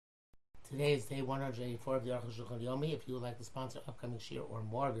Today is day 184 of the Aruch Shulchan Yomi. If you would like to sponsor upcoming shir or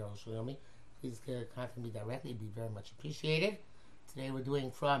more of the Aruch Shulchan Yomi, please contact me directly. It'd be very much appreciated. Today we're doing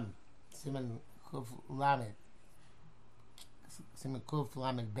from Siman Kuf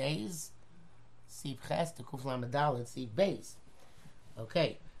Lamed Beis, Sif Ches to Kuf Lamed Dalet, Sif Beis.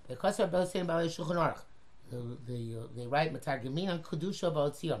 Okay. Because we're both saying about Shulchan Aruch, they write Matargumin on Kedusha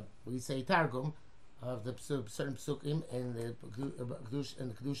V'Otzion. We say Targum of the certain psukim in the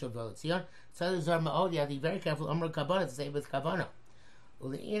Kedusha V'Otzion. So there's our Ma'od, you have to be very careful, Omra Kavanah, to say with Kavanah.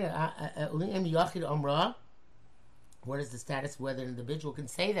 Uli'im Yachid Omra, what is the status, whether an individual can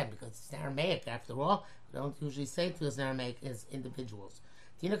say them, because it's Aramaic after all. We don't usually say to us in Aramaic as individuals.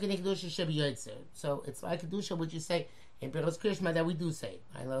 So it's like Kedusha, which you say in Berachos Krishma that we do say.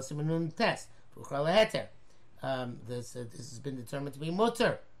 I know Simanun test. This has been determined to be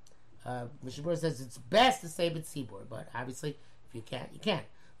mutter. Mishabur says it's best to say b'tzibur, but obviously if you can't, you can't.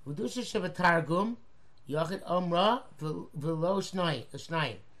 Kedusha shevatargum yachid omra v'lo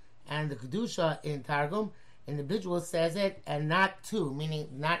shnayim, and the kedusha in targum, individual says it and not two, meaning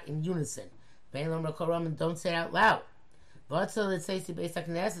not in unison. Bein omra koram, and don't say it out loud. But so let's say to Beis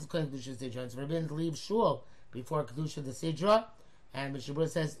HaKnesses is calling kedusha sidra. It's forbidden to leave shul before kedusha the sidra, and Mishabur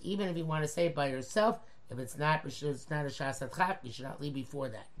says even if you want to say it by yourself, if it's not a shas adchak, you should not leave before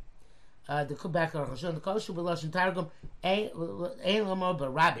that. The kubak or chashon the kosher b'loshen targum ein lomo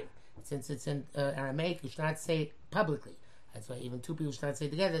b'rabim. Since it's in Aramaic, you should not say it publicly. That's why even two people should not say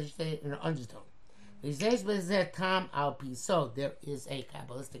it together. They should say it in an undertone. So there is a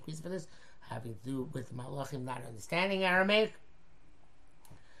kabbalistic reason for this, having to do with malachim not understanding Aramaic.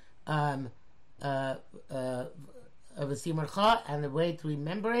 Of a simarcha, and the way to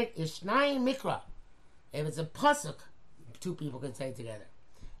remember it is shnayim mikra. If it's a pasuk, two people can say it together.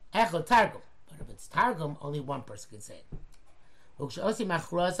 Echad targum, but if it's targum, only one person can say it.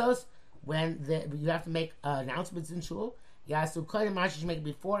 When you have to make announcements in shul, you should make it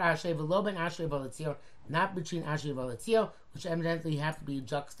before Ashrei V'lo ben Ashrei V'Letzio, not between Ashrei V'Letzio, which evidently have to be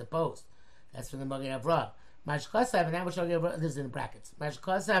juxtaposed. That's from the Magen Avraham. Mashkosav, and that which this is in brackets.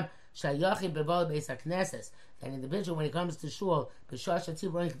 Mashkosav shayochi bevol beis hakneses. An individual, when he comes to shul, b'shah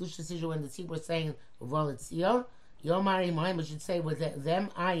shatzibur and kedusha sidra, when the tzibur is saying v'ol etzion, yomari mohim, we should say with them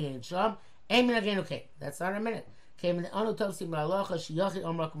ayin sham. Amen again. Okay, that's not a minute. Came in the anu tov sim la'alocha shayochi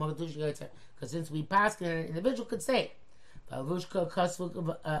omra k'mo kedusha yotzer. Because since we pass, an individual could say it. Valvush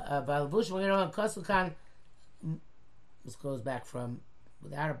kasukan. This goes back from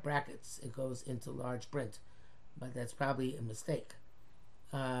without brackets. It goes into large print. But that's probably a mistake.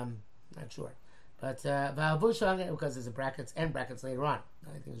 Not sure. But because there's a brackets and brackets later on.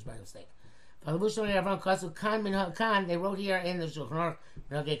 I think it was by mistake. They wrote here in the Shulchan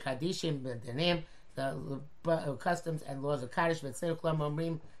Aruch Kadishim, the name, the customs and laws of Kaddish,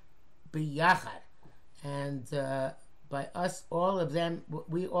 and by us, all of them,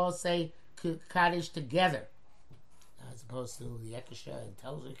 we all say Kaddish together, as opposed to the Ekasha and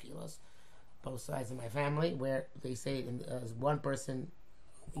Telzer Kilos, both sides of my family, where they say it as one person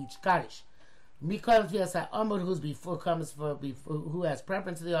each Kaddish. Mikol Tilas HaAmud, who's before comes for before, who has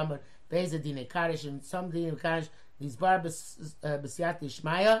preference to the Amud, Beis Dine Kaddish, and some Dine Kaddish, these bar B'siyat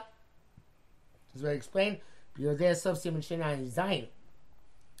Ishmaya, as I explained, B'yodeh Sof Siman Shenai Zayin,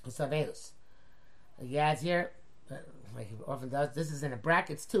 Usavelus. He adds here, like he often does, this is in a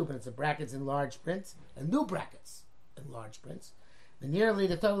brackets too, but it's a brackets in large prints, and new brackets in large prints. The nearly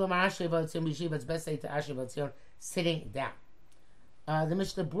the Tolam Ashrei V'Otzion B'Yeshiva, it's best say to Ashrei V'Otzion, sitting down. The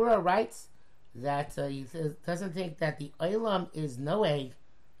Mishnah Berurah writes that he doesn't think that the Olam is noeg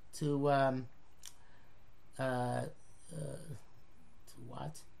to what?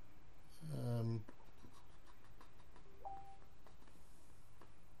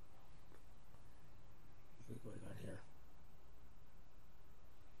 What we got here?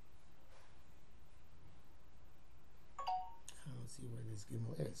 I don't see where this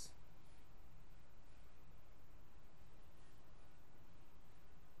Gimel is.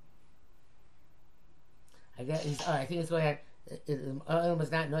 I think it's going to. Olam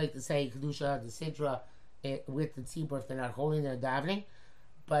is not knowing to say kedusha the sidra with the tzibur if they're not holding their davening.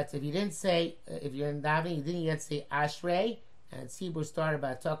 But if you didn't say, if you're in davening, you didn't yet say ashrei and tzibur started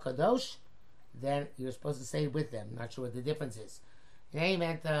by kadosh, then you're supposed to say it with them. I'm not sure what the difference is. In any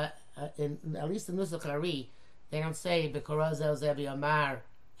event, in at least in Nusach Hari, they don't say b'korazel zevi amar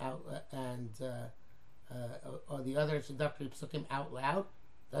and or the other introductory psukim out loud.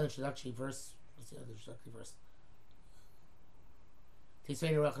 The other introductory verse. What's the other introductory verse? They don't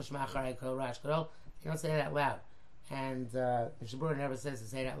say it out loud. And the Shabur never says to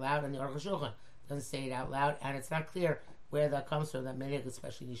say it out loud, and the Aruch Shulchan doesn't say it out loud, and it's not clear where that comes from, that minhag,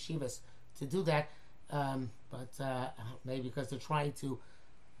 especially in yeshivas, to do that. But maybe because they're trying to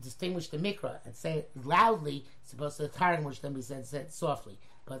distinguish the mikra and say it loudly, it's supposed to targum, which then be said softly.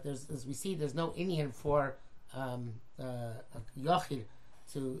 But as we see, there's no Indian for a yochid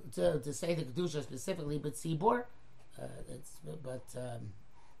to say the kedusha specifically, but tzibor. How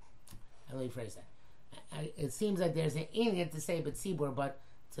do you phrase that? It seems that there's an Indian to say but tzibor, but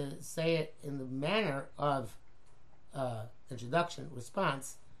to say it in the manner of introduction,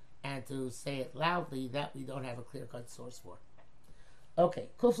 response, and to say it loudly, that we don't have a clear-cut source for. Okay,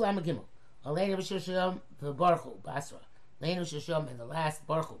 Kuf Lam Gimel. Aleinu B'Shishayom V'Baruchu Basra. Aleinu Shishayom and the last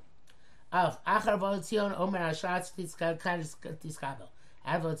Baruchu. Of Achar V'Otzion Omer Ashatz Tiskabel.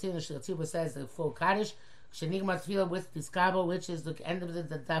 Ad V'Otzion Shiltziba says the full Kaddish. Shenigmar Tefillah with Tiskabel, which is the end of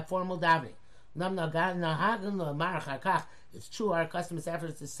the formal davening. Nam Nagan Nahagun Lamar Chakach. It's true, our customers'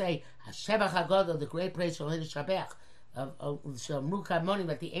 efforts to say Hashevach Hagodol, the great praise Shalin Shabech. Shamru Kadmonim,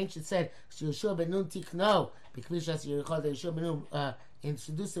 that the ancient said Yeshua ben Nun Tikno, because Yeshua ben Nun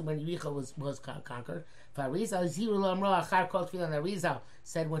introduced him when Yericho was conquered. Farizal Ziru Lamro Achar Kol Tefillah. And Arizal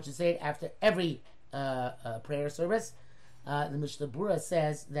said one should say it after every prayer service. The Mishnah Berurah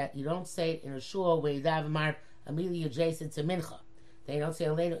says that you don't say it in a shul where you daven Mar immediately adjacent to Mincha. They don't say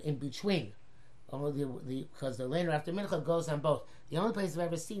Aleinu in between. Only because the Aleinu after Mincha goes on both. The only place I've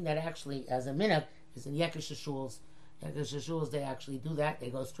ever seen that actually as a minhag is in Yekish shuls. Yekish shuls, they actually do that. They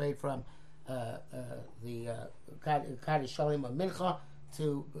go straight from the Kaddish Shalim of Mincha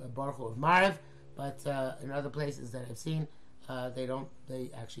to Baruch Hu of Mariv. But in other places that I've seen, they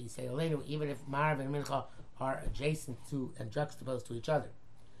actually say Aleinu, even if Mariv and Mincha are adjacent to and juxtaposed to each other.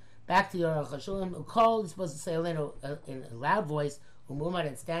 Back to your Chashulim, Ukol is supposed to say Aleinu in a loud voice, Umumad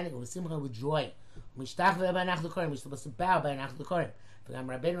and standing, Usimcha with joy. Mishtach ve'banach l'korim, we're supposed to bow by nach l'korim. V'gam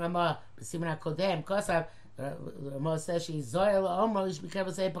Rabbeinu Ramah, b'siman HaKodem, Kosav, the Ramah says she's Zoya l'omro, you should be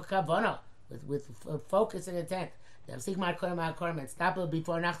careful to say P'kavono, with focus and intent. D'avsik ma'akorim ha'korim, and stop it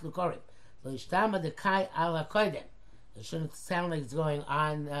before nach l'korim. L'ishtama dekai al ha'kodem. It shouldn't sound like it's going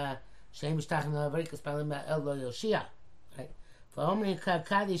on, Shem mishtachim l'avrikas palim el lo yoshia. Right? For Omri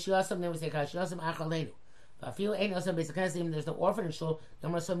Kaddish Yosem, never say Kaddish Yosem Achaleinu. But few ain't also basic even there's no orphanage shul,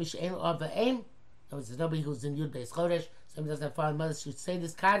 no so mish ain't of the aim. There's nobody who's in Yud Beis Chodesh, somebody doesn't have father and mother should say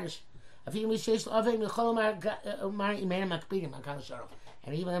this Kaddish. A few mish of him, Mar Imena Makpidim, Akal Sharov.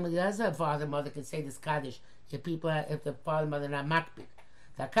 And even if he does have father and mother can say this Kaddish if the father and mother are not Makpid.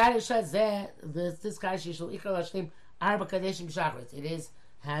 The Kaddish says there, this Kaddish Yishul Ikar Lashlim Arba Kaddeshim Shachris. It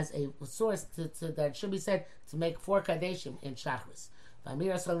has a source that should be said to make 4 Kaddeshim in Shachris.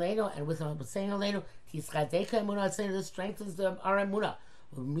 V'amir Saleno, and with saying Aleinu, Tischadeka Emunah, saying this strengthens our Emunah.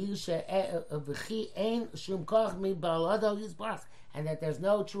 And that there's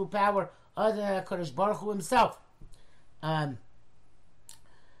no true power other than HaKadosh Baruch Hu himself. And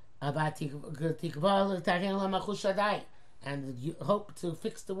you hope to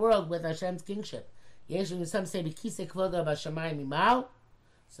fix the world with Hashem's kingship. Some say B'kisei Kvodo B'Shamayim Imal.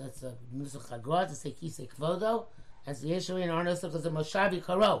 So it's a Nusach HaGod to say Kisei Kvodo. And so Yeshua in our Nusach is a Moshavi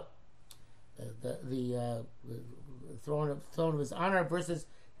Karo. The throne of his honor versus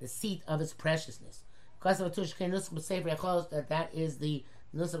the seat of his preciousness. That is the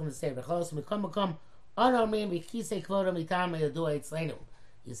Nusach of the Sefer Cholos.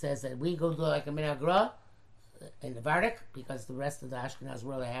 He says that we go do like a Minagra in the Vardik, because the rest of the Ashkenaz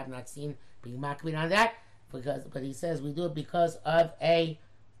world I have not seen being makbid on that. But he says we do it because of a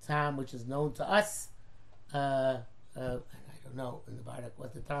time which is known to us. And I don't know in the Vardik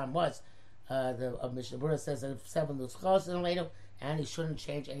what the time was. The Mishnah Berurah says that 7 nuschos in later, and he shouldn't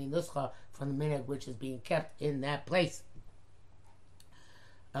change any nuschah from the minhag which is being kept in that place.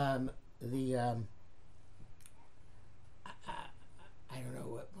 I don't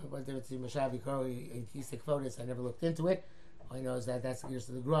know what there is in Moshavi Karo and Kisei Kvodos. I never looked into it. All I know is that that's the gears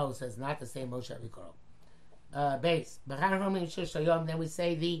of the Gro, says not the same Moshavi Karo. Base. Then we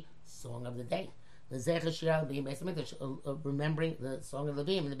say the song of the day. The Zecher Shir Beim Beis Hamikdash, remembering the song of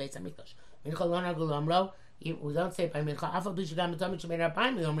Levim in the Beis Hamikdash. Mincha lo nagul amro. We don't say by Mincha. Afal b'shigam b'tomid shebein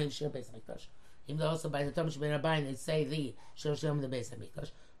Rabbanim we omrim Shir Beis Hamikdash. Even though also by the Tomid shebein Rabbanim they say the Shir Shir in the Beis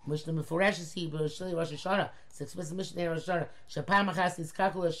Hamikdash. Mishnah Meforesh he b'Shili Rosh Hashanah. It's explicit Mishnah in Rosh Hashanah. Shapam achas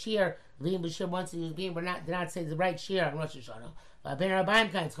niskakul a Shir Levim b'Shir once he was being did not say the right Shir on Rosh Hashanah. But Ben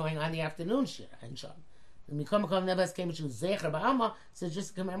Rabbanim kind is going on the afternoon Shir and Shon. The Mikom Nebas came to Zecher Ba'alma, so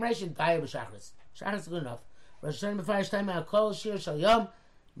just a commemoration. Daya b'Shachris. Shachris is good enough. Rosh Hashanah Mefarish time al Kol Shir Shal Yom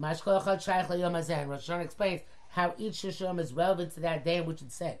Mashkol Echad Shaykh LaYom Hazeh. Rosh Hashanah explains how each Shir Shal Yom is relevant to that day in which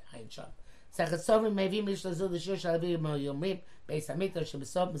it's said. Ayin Shom. Sechet Sovim Mevim Mishlazul the Shir Shal Avim Yomrim Beis Hamikdash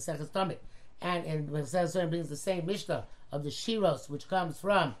Shebesov Mesechet Tomid. And Mesechet Sovim brings the same Mishnah of the shiros, which comes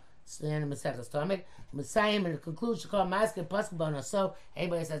from in the Maseches Tamid. Messiah in the conclusion called Masker Pasuk Bono. So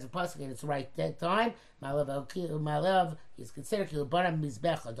anybody says a Pasuk and it's right dead time. My love is considered Kilbaram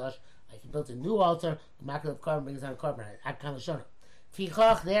Mizbech Hadosh, like he built a new altar. Makal of carbon brings on a carbon. Akan Lashona.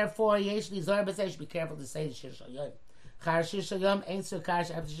 Fichach, therefore, Yeshli Zor B'Sei should be careful to say the Shir Shal Yom. Char Shir Shal Yom ain't so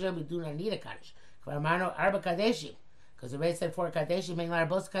Kaddish. After Shir we do not need a Kaddish. Kvarmano Arba Kadeshim, because the Rebbe said 4 Kadeshim, Mein Lar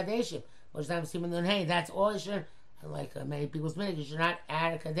Bos Kadeshim. Which time Simon Nun Hey. That's all you should. Like many people's minhag, you should not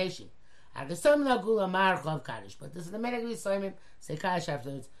add a Kadeshim. But this is the minhag we saw him say Kaddish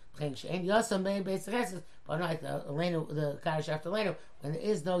afterwards. And Yosam being Beis HaKnesses, but not like the Kaddish after Lenu. When there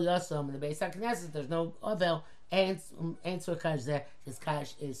is no Yosam in the Beis HaKnesses, there's no Ovel, ain't so Kaddish there. His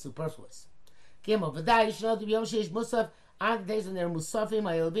Kaddish is superfluous. Gimel, V'day, you should know to be Yom Sheish Musaf, on the days when they're Musafim,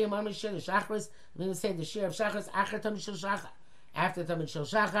 Ayelbim, Amr Shir, the Shachris, we're going to say the Shir of Shachris, Achar Tamid Shel Shachar. After Tamid Shel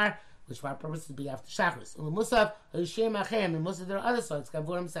Shachar, which for our purpose would be after Shachris. And the Musaf, Yishim Achem, and Musaf, there are other songs,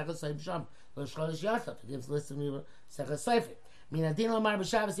 Kavurim, Sechel Soif Sham, Rosh Chodesh Yosef, it gives list of Sechel Soif. Minadin Lomar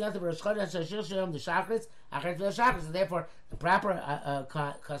B'Shabbos Yosef, Rosh Chodesh Shashir Shalom, the Shachris, Achar Tvil Shachris, and therefore the proper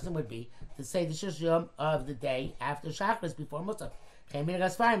custom would be to say the Shir Shalom of the day after Shachris, before Musaf.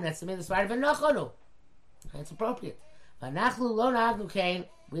 That's the Midas Svarim, V'Nochonu. That's appropriate. V'Nachlu Lo Nagnu Kain,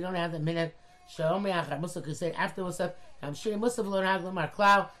 we don't have the minute. Shalom Yachar, Musaf could say after Musaf, I'm sure Musaf Lo Nagnu Mar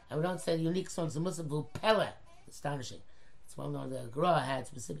Klau, and we don't say the unique songs of Musaf Vu Pele. Astonishing. It's well known that Gra had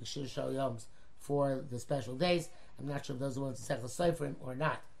specific Shir Shaloms for the special days. I'm not sure if those are ones in Sechel Seifrim or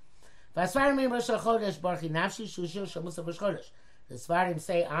not. V'Asvarim in Rosh Chodesh Barchi Nafshi Shushir Shal Musaf Rosh Chodesh. The Svarim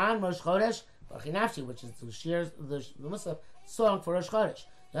say on Rosh Chodesh Barchi Nafshi, which is the Musaf song for Rosh Chodesh.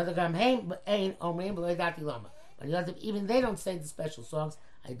 The other Gam Hain Ein Omrim B'Loi Dati Lama. But the other, even they don't say the special songs.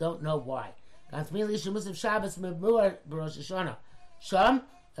 I don't know why. Gantzmili Shemusaf Shabbos Mebmuar B'Rosh Hashanah. Sham,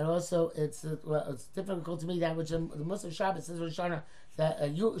 and also it's difficult to me that which the Musaf Shabbos says Rosh Hashanah that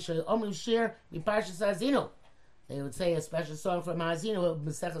Omrim Shir Miparshas Azinu. They would say a special song from Azinu with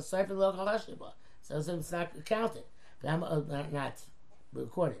Masechah Sefer Lo Kalashibah. So it's not counted. Not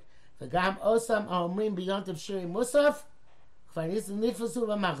recorded. V'gam Osam Omrim B'Yontav Shiri Musaf. And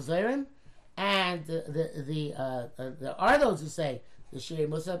there are those who say the Shiri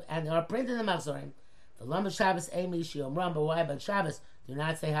Musaf, and they are printed in the Machzorim. The Lama Shabbos Amy Shiom Ram, but why about Shabbos do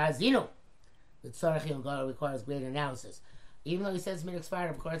not say Hazinu? The Tzarech Yom Gadol requires great analysis. Even though he says Minik Sfarad,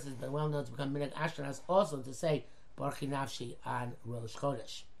 of course, it's been well known to become Minik Ashkenaz also to say Barchi Nafshi on Rosh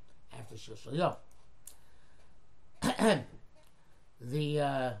Chodesh after Shir Shal Yom.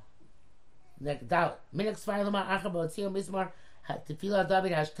 The Nekdal Minik Sfarad Lamar Achar B'Otzio Mizmar Tefillah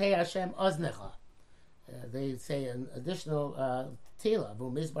David Hashtei Hashem Oznecha. They say an additional tefillah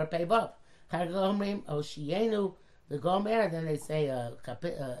Vu Mizmar Pei Bav. Chagomrim Oshienu the Gomer. Then they say a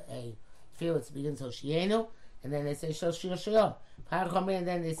tefillah that begins Oshienu, and then they say Shal Shir Shayom. Chagomrim, and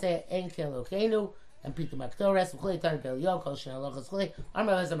then they say Ein Kelokenu and Pitu Maktores V'Chulei Tan Belio Kol Shen Alochas Chulei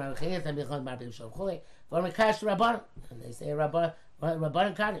Amar Lezam Arachiyat and Bichon Mar Bim Shal Chulei V'Ormekash Rabban, and they say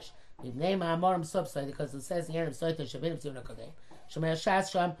Rabban Kaddish. We've named Amorim subside because it says in the end of Soita Shabim Tzivna Kodem. Shemei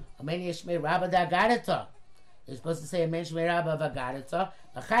Shas Sham, Ameni Yishmei Rabba Dagadata. You're supposed to say Amen Shmei Rabba Vagadata,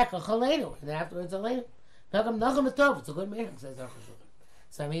 Achaka Chalenu, and then afterwards Alenu. Nagam Nacham Tov, it's a good minhag, says Aruch HaShulchan.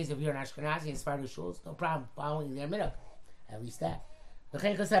 So that means if you're an Ashkenazi and Sephardi shuls, no problem following their minhag. At least that.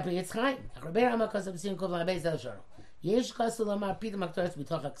 L'chein Kasapi Yitzchayim. Achrabei Rama Kasab Sim Kov L'Abei Zel Shoro. Yesh Kasu Lomar Pita Maktoris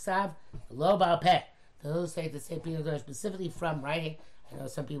B'toch HaKsav, Lo Baal Peh. Those say to say Pita Maktoris specifically from writing. I know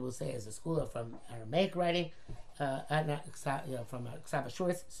some people say as a school or from Aramaic writing, from Ksav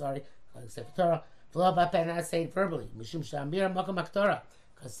Ashurith, sorry, Sefer Torah. V'lo ba'peh, not say it verbally. Mishum sh'amir makom haktorah,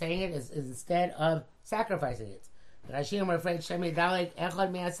 because saying it is instead of sacrificing it. The Rashim are afraid Shemi Dalek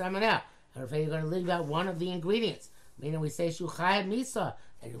Echad Mi'at Samanah. I'm afraid you're going to leave out one of the ingredients. Meaning we say Shuchayim Misa,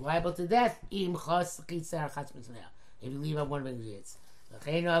 that you're liable to death. Im Chos Chitzar Chatz Mitzvah. If you leave out one of the ingredients.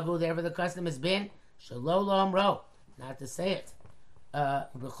 Therefore the custom has been Shalo Lo Amro, not to say it.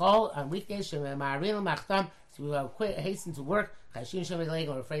 B'chol on weekdays Shema'arin Machtam, so we will hasten to work. Chashin Shem Leg,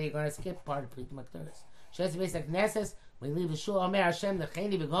 we're afraid you're going to skip part of Prit Maktoris. Shes Beis HaKnesses, we leave the shul Omer Hashem the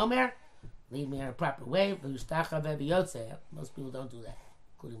Cheni B'Gomer, lead me in a proper way. V'Yushtacha V'Yotze. Most people don't do that,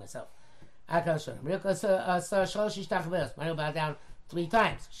 including myself. Akal Shalom. Rilka Shalosh Yishtach V'Yos. Mine bow down 3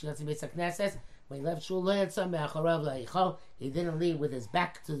 times. Shes Beis HaKnesses. When he left shul, he didn't leave with his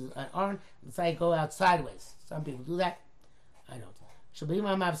back to an arm. Inside, go out sideways. Some people do that. I don't. When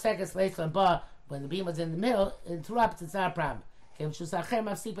the beam was in the middle, it interrupts, it's not a problem. Because the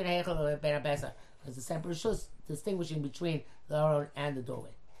separate shus distinguishing between the aron and the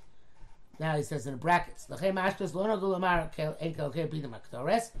doorway. Now he says in the brackets, in Ashkenaz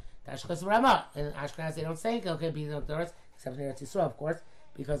they don't say except in Eretz Yisrael, of course,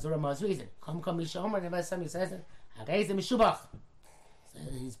 because of Ramah's reason. Come Mishomer, never somebody says it. Mishubach.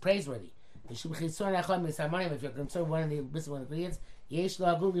 He's praiseworthy. If you're concerned one of the missing ingredients, Yesh lo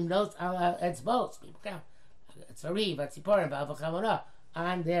agulim notes it's both. People count. It's a riv, it's a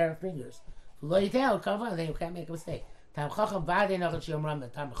on their fingers. Then you can't make a mistake. Tam Chacham Vade Nachal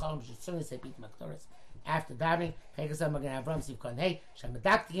Shiyom Tam Chacham should certainly say Pit Maktoris after davening. Chekasam Magen Avram Siv Kon Hey Shem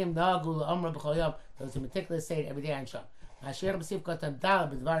Medaktikim Nagul Omra B'Chol Yom. Those who meticulously say it every day on Shom. Mashiach B'Siv Kotam Dal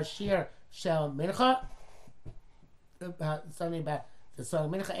B'Dvar Shir Shel Mincha. Something about the song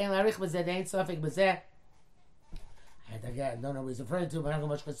Mincha. Ein Larich B'Zeh Dein Sofik B'Zeh. And again, I don't know what he's referring to, but I'm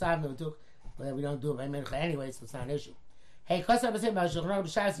going to Chasav Nevutuk. But we don't do it by Mincha anyway, so it's not an issue. Hey, Kosav B'Zeh Ma'Shulchan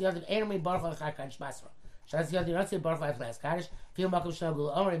B'Shas Yodav Ein Baruch HaKadosh Basra. Shas Yodav you don't say Baruch HaKadosh Kaddish. Feel Makom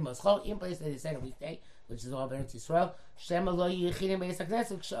Shnagul Omer Moschol in place that they said a weekday, which is all Eretz Yisrael. Shema Lo Yichidim Beis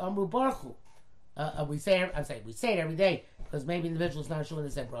HaKnesset Kshamru Baruch Hu. We say it every day because maybe individuals not sure when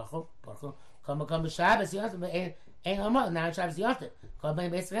they say Baruch Hu. Come B'Shabbos Yodav Ein Omer. Now Shabbos Yodav. Call by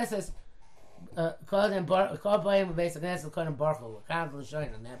Beis HaKnesset. Call by him Beis HaKnesset. Call him Baruch Hu. Count the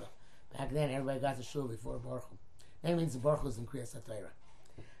Shoyin and never. Back then, everybody got the shul before Baruch Hu. That means the Baruch Hu is in Kriyas HaTorah.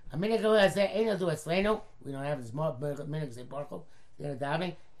 A minute ago, I said, "Ain't no do Etzleinu." We don't have this more minute say Baruch Hu. They're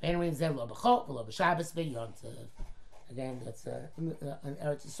davening. Ain't no say Lo B'Chol, Lo B'Shabbos, V'Yom. Again, that's an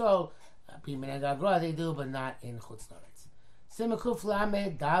Eretz Yisrael. People in Agra they do, but not in Chutz La'aretz. Simakuf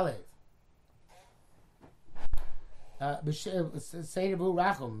Lamed Daled. Seder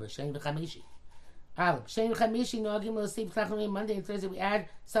B'Rachum B'Shem V'Chamishi. B'Shem V'Chamishi Noagim L'Sib Tzachim Monday and Thursday we add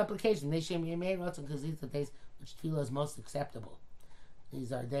supplication. They Shem Yemei Rotzon because these are the days which Tefillah is most acceptable.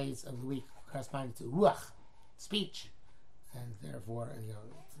 These are days of the week corresponding to Ruach, speech, and therefore, you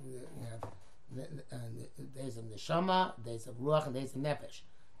have the days of Neshama, days of Ruach, and days of Nefesh.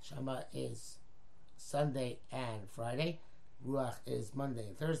 Neshama is Sunday and Friday. Ruach is Monday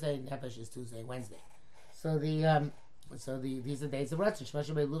and Thursday. Nefesh is Tuesday and Wednesday. So these are days of Ratzon. Moshe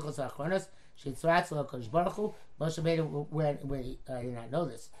Rabbeinu Luchos Achronos Sheitzratz Lo Kodesh Baruch Hu. Moshe Rabbeinu when he I did not know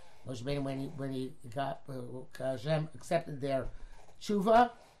this. Moshe Rabbeinu when he got Hashem accepted their Tshuva,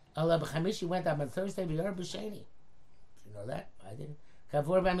 Allah b'chamishi went up on Thursday, b'yor b'sheni. You know that? I didn't.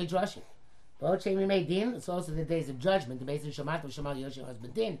 Kavur b'midrashim. B'ot shemi made din. It's also the days of judgment. The base in Shemat v'Shemal Yoshim has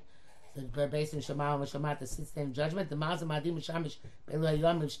been din. The base in Shemal v'Shemat the sits there in judgment. The Mars Madim v'Shamish b'lo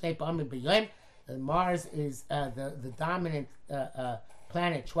yom v'shnei pa'amim b'yom. Mars is the dominant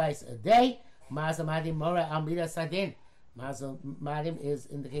planet twice a day. Mars Madim Mora al Midas Adin. Mars Madim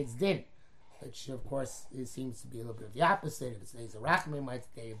indicates din, which of course it seems to be a little bit of the opposite. If it's days of Rachamim, it's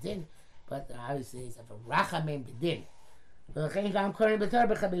the day of Din, but obviously it's of Rachamim B'Din. So that's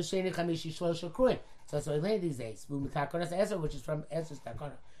why we learn these days. Which is from Ezra's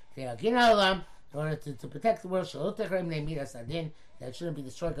Takana. In order to protect the world, that shouldn't be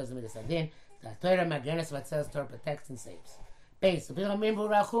destroyed because of Midas Adin. The Torah Magenes Vatzels Torah protects and saves. Base. But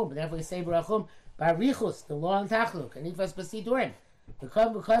therefore we say Barachum, Barichus, the long Tachluk, and Ifas Basidurim.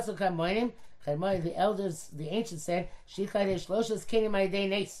 Because of Kamoinim, the elders, the ancients said,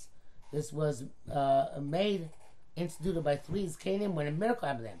 this was instituted by three Zkanim when a miracle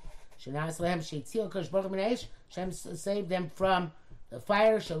happened to them. Shem saved them from the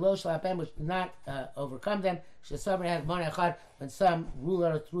fire, which did not overcome them. When some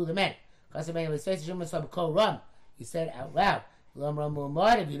ruler threw them in. He said out loud,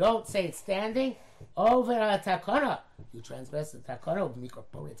 if you don't say it standing, over a takana, you transgress the takana of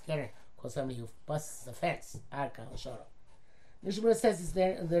mikropori together. Call somebody who busts the fence. Ad kalashoro. Nishimura says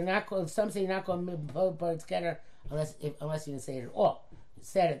they're not called. Some say you're not called mikropori together unless you didn't say it at all. You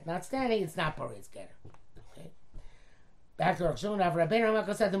said it not standing. It's not pori together. Okay. Back to Rav Shimon. Rabbeinu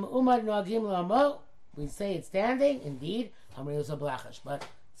Ramakos said the umad noagim lamo. We say it standing, indeed. Amriusa blachash, but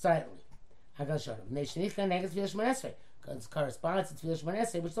silently. Hagalashoro. Neshnichka negas v'yesh manesrei. Because it corresponds to Tefillah Shemon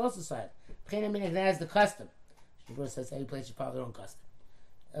Esrei, which is also silent. That is the custom. Shabur says every place should follow their own custom.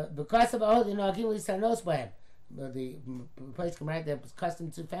 Because of all the Noagim Lisanos by him, the place can write that was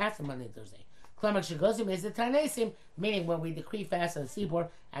custom to fast on Monday and Thursday. Klamak Shagozim is the Tanesim, meaning when we decree fast on the seaboard,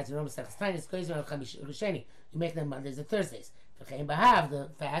 as the Roman Sechastain is Kozim on Chamish, you make them Mondays and Thursdays. V'chein Bahav, the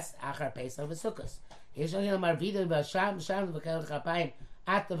fast, Achar Pesach v'Sukkos. Yesh Nohil Marvido v'Sham, Sham v'Kel Chapayim,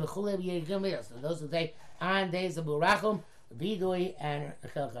 Atta v'Chule v'Yegim Midos. So those who say, on days of Burachum, Vidui, and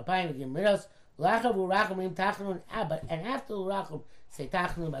Chel Chapayim, Yegim Midos, Lachav Burachum, Rim Tachnun, and after Burachum, say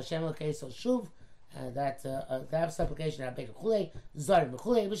Tachnun, Hashem Lokei, so Shuv, that supplication, Rabbeinu Chule, Zorim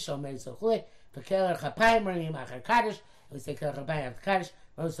Chule, V'Shomer, so Chule, V'Kel Chapayim, Rim Achar Kaddish, we say Kel Chapayim after Kaddish,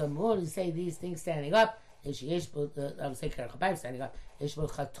 we say these things standing up, I would say Kel Chapayim standing up,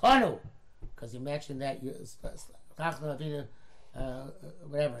 Ishbo Chatonu, because you mentioned that you Chachma Avinu,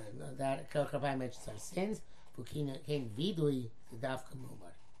 whatever, that Kel Karbayim mentions our sins. Kain Vidui Dafka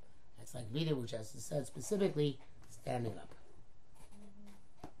Mumar. That's like Vidui, which, as I said specifically, standing up.